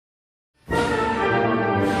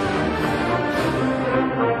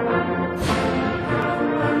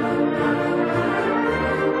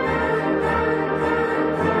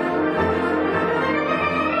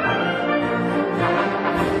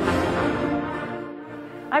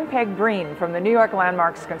I'm Peg Breen from the New York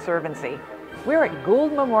Landmarks Conservancy. We're at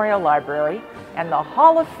Gould Memorial Library and the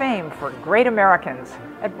Hall of Fame for Great Americans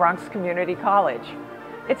at Bronx Community College.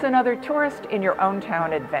 It's another tourist in your own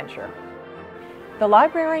town adventure. The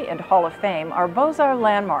library and Hall of Fame are Beaux Arts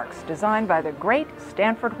Landmarks designed by the great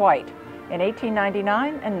Stanford White in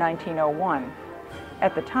 1899 and 1901.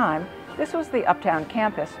 At the time, this was the uptown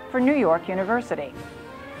campus for New York University.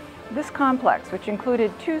 This complex, which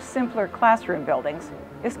included two simpler classroom buildings,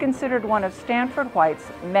 is considered one of Stanford White's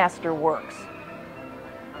master works.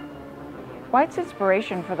 White's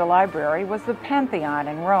inspiration for the library was the Pantheon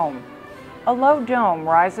in Rome. A low dome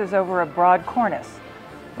rises over a broad cornice.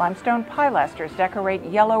 Limestone pilasters decorate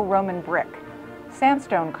yellow Roman brick.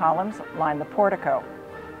 Sandstone columns line the portico.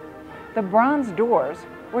 The bronze doors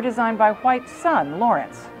were designed by White's son,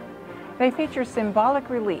 Lawrence. They feature symbolic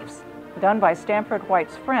reliefs done by Stanford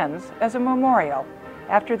White's friends as a memorial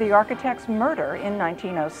after the architect's murder in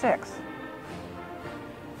 1906.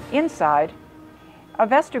 Inside, a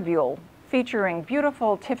vestibule featuring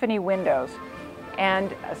beautiful Tiffany windows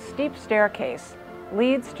and a steep staircase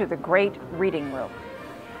leads to the great reading room.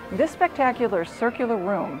 This spectacular circular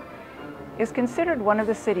room is considered one of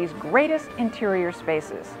the city's greatest interior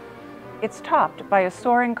spaces. It's topped by a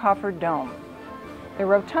soaring coffered dome. The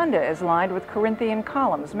rotunda is lined with Corinthian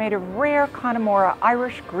columns made of rare Connemara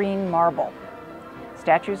Irish green marble.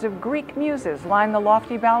 Statues of Greek muses line the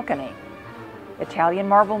lofty balcony. Italian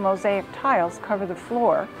marble mosaic tiles cover the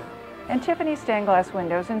floor, and Tiffany stained glass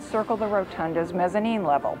windows encircle the rotunda's mezzanine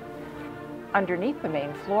level. Underneath the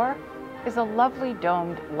main floor is a lovely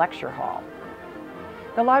domed lecture hall.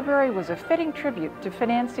 The library was a fitting tribute to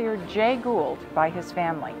financier Jay Gould by his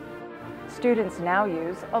family. Students now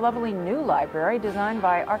use a lovely new library designed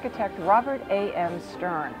by architect Robert A.M.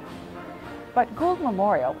 Stern. But Gould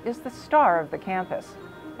Memorial is the star of the campus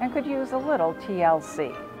and could use a little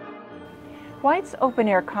TLC. White's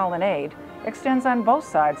open-air colonnade extends on both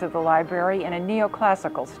sides of the library in a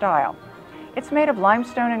neoclassical style. It's made of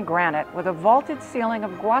limestone and granite with a vaulted ceiling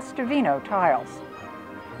of Guastavino tiles.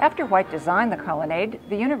 After White designed the colonnade,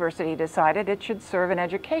 the university decided it should serve an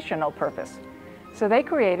educational purpose. So they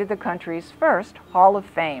created the country's first Hall of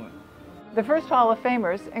Fame. The first Hall of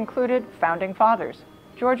Famers included founding fathers,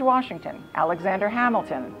 George Washington, Alexander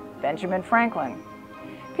Hamilton, Benjamin Franklin.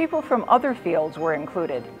 People from other fields were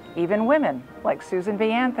included, even women like Susan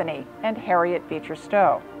B. Anthony and Harriet Beecher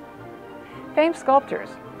Stowe. Famed sculptors,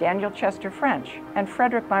 Daniel Chester French and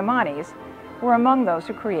Frederick Maimonides, were among those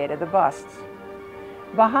who created the busts.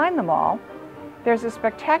 Behind them all, there's a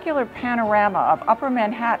spectacular panorama of Upper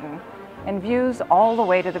Manhattan and views all the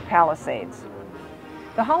way to the Palisades.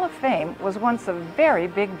 The Hall of Fame was once a very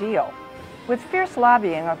big deal, with fierce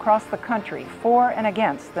lobbying across the country for and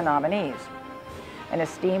against the nominees. An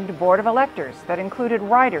esteemed board of electors that included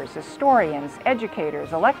writers, historians,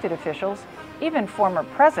 educators, elected officials, even former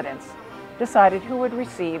presidents, decided who would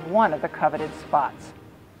receive one of the coveted spots.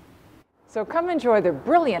 So come enjoy the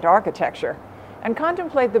brilliant architecture and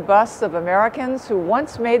contemplate the busts of Americans who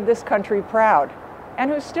once made this country proud and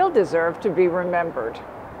who still deserve to be remembered.